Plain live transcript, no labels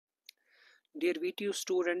Dear VTU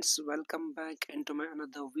students, welcome back into my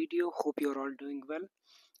another video. Hope you're all doing well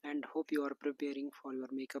and hope you are preparing for your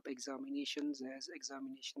makeup examinations as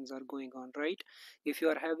examinations are going on, right? If you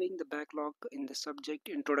are having the backlog in the subject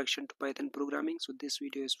Introduction to Python Programming, so this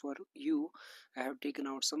video is for you. I have taken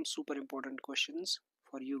out some super important questions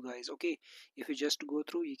for you guys. Okay, if you just go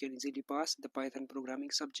through, you can easily pass the Python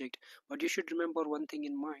programming subject. But you should remember one thing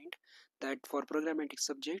in mind, that for programmatic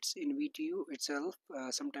subjects in VTU itself,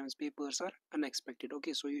 sometimes papers are unexpected.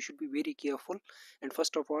 Okay, so you should be very careful and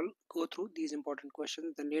first of all go through these important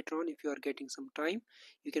questions. Then later on, if you are getting some time,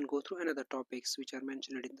 you can go through another topics which are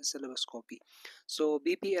mentioned in the syllabus copy. So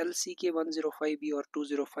BPLCK 105B or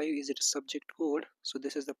 205 is its subject code. So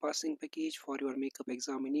this is the passing package for your makeup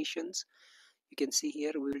examinations. You can see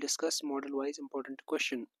here we will discuss model wise important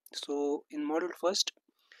question. So in model first,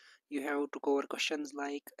 you have to cover questions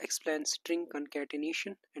like explain string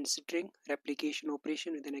concatenation and string replication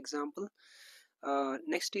operation with an example.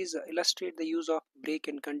 Next is illustrate the use of break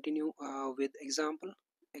and continue with example.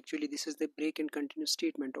 Actually, this is the break and continue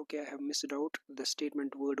statement. Okay, I have missed out the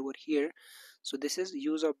statement word over here. So this is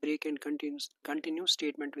use of break and continue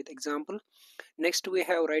statement with example. Next, we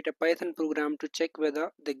have write a Python program to check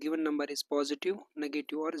whether the given number is positive,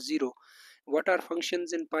 negative, or zero. What are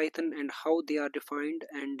functions in Python and how they are defined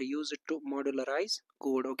and use it to modularize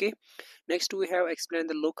code. Okay. Next, we have explained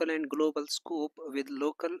the local and global scope with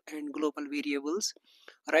local and global variables.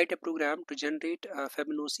 Write a program to generate a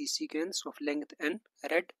Fibonacci sequence of length n,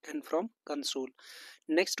 read n from console.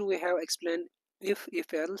 Next, we have explained if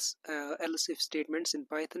else else if statements in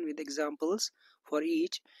Python with examples for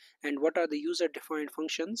each, and what are the user defined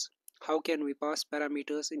functions, how can we pass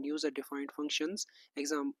parameters in user defined functions.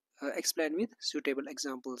 Explain with suitable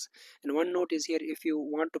examples. And one note is here, if you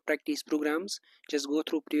want to practice programs, just go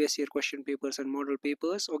through previous year question papers and model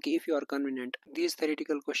papers. Okay, if you are convenient, these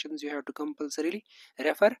theoretical questions you have to compulsorily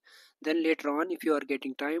refer. Then later on, if you are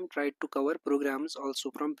getting time, try to cover programs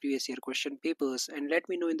also from previous year question papers. And let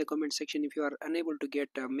me know in the comment section if you are unable to get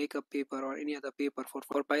a makeup paper or any other paper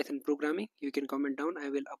for Python programming. You can comment down. I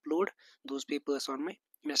will upload those papers on my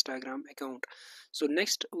Instagram account. So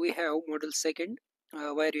next we have model second,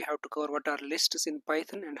 where you have to cover what are lists in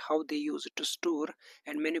Python and how they use it to store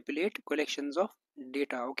and manipulate collections of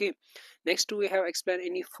data. Okay. Next, we have explained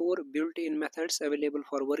any four built-in methods available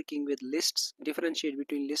for working with lists, differentiate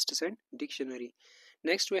between lists and dictionary.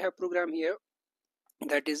 Next, we have program here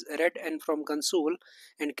that is read n from console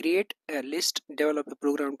and create a list, develop a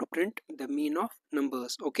program to print the mean of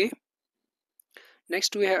numbers. Okay.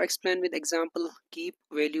 Next, we have explained with example keep,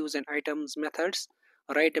 values, and items methods.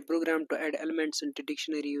 Write a program to add elements into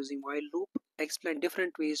dictionary using while loop. Explain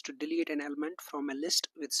different ways to delete an element from a list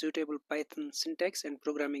with suitable Python syntax and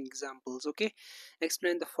programming examples. Okay.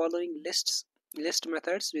 Explain the following list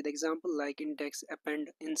methods with example like index, append,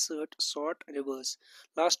 insert, sort, reverse.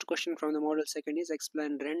 Last question from the model second is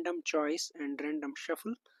explain random choice and random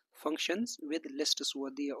shuffle functions with lists over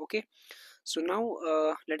there. Okay. So now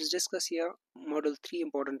let's discuss here model 3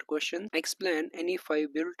 important question. Explain any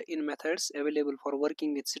 5 built-in methods available for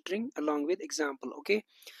working with string along with example. Okay.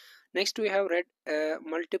 Next we have read a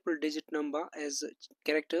multiple digit number as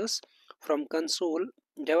characters from console.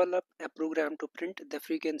 Develop a program to print the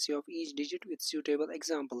frequency of each digit with suitable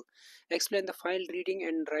example. Explain the file reading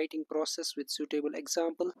and writing process with suitable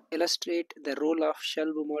example. Illustrate the role of shell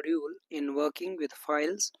module in working with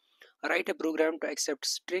files. Write a program to accept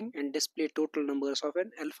string and display total numbers of an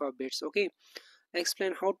alphabets. Okay.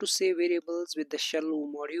 Explain how to save variables with the shell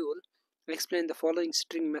module. Explain the following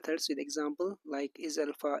string methods with example like is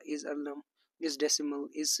alpha, is alum, is decimal,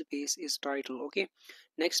 is space, is title. Okay.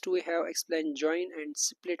 Next we have explain join and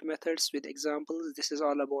split methods with examples. This is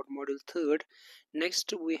all about module third.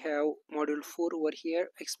 Next we have module 4 over here.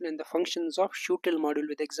 Explain the functions of shuttle module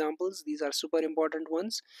with examples. These are super important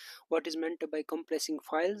ones. What is meant by compressing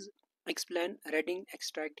files. Explain reading,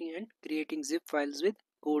 extracting, and creating zip files with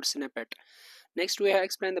code snippet. Next, we have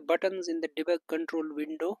explained the buttons in the debug control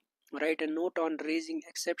window. Write a note on raising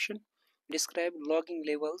exception. Describe logging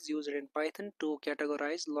levels used in Python to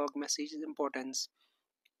categorize log message importance.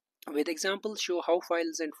 With examples, show how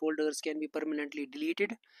files and folders can be permanently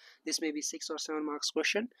deleted. This may be 6 or 7 marks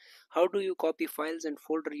question. How do you copy files and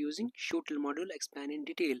folder using shuttle module? Explain in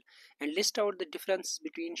detail. And list out the difference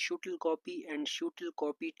between shuttle copy and shuttle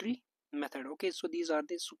copy tree method. Okay, so these are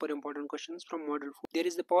the super important questions from model 4. There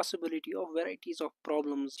is the possibility of varieties of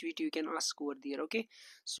problems which you can ask over there. Okay,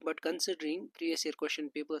 so but considering previous year question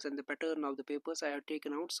papers and the pattern of the papers, I have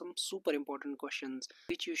taken out some super important questions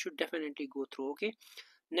which you should definitely go through. Okay.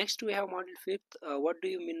 Next, we have model fifth. What do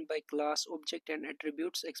you mean by class, object, and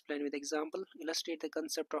attributes? Explain with example. Illustrate the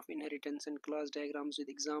concept of inheritance and class diagrams with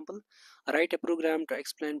example. Write a program to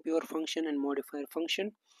explain pure function and modifier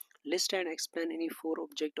function. List and explain any four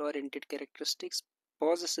object-oriented characteristics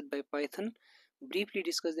possessed by Python. Briefly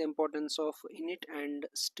discuss the importance of init and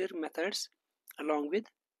stir methods along with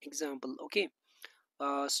example. Okay.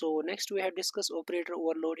 So next we have discussed operator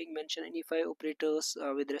overloading. Mention any five operators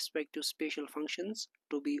with respect to special functions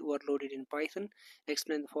to be overloaded in Python.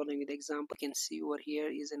 Explain the following with example. You can see over here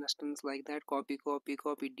is an instance like that: copy, copy,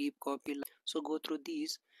 copy, deep copy. So go through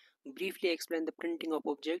these. Briefly explain the printing of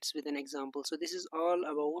objects with an example. So this is all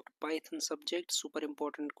about Python subject. Super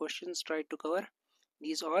important questions. Try to cover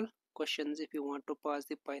these all questions if you want to pass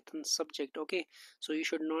the Python subject. Okay, so you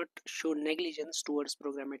should not show negligence towards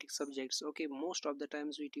programmatic subjects. Okay, most of the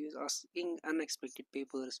times we use asking unexpected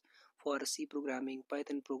papers for C programming,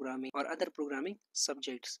 Python programming, or other programming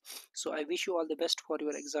subjects. So I wish you all the best for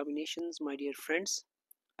your examinations, my dear friends.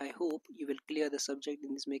 I hope you will clear the subject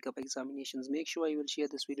in these makeup examinations. Make sure you will share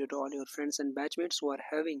this video to all your friends and batchmates who are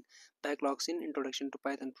having backlogs in introduction to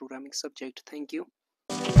Python programming subject. Thank you.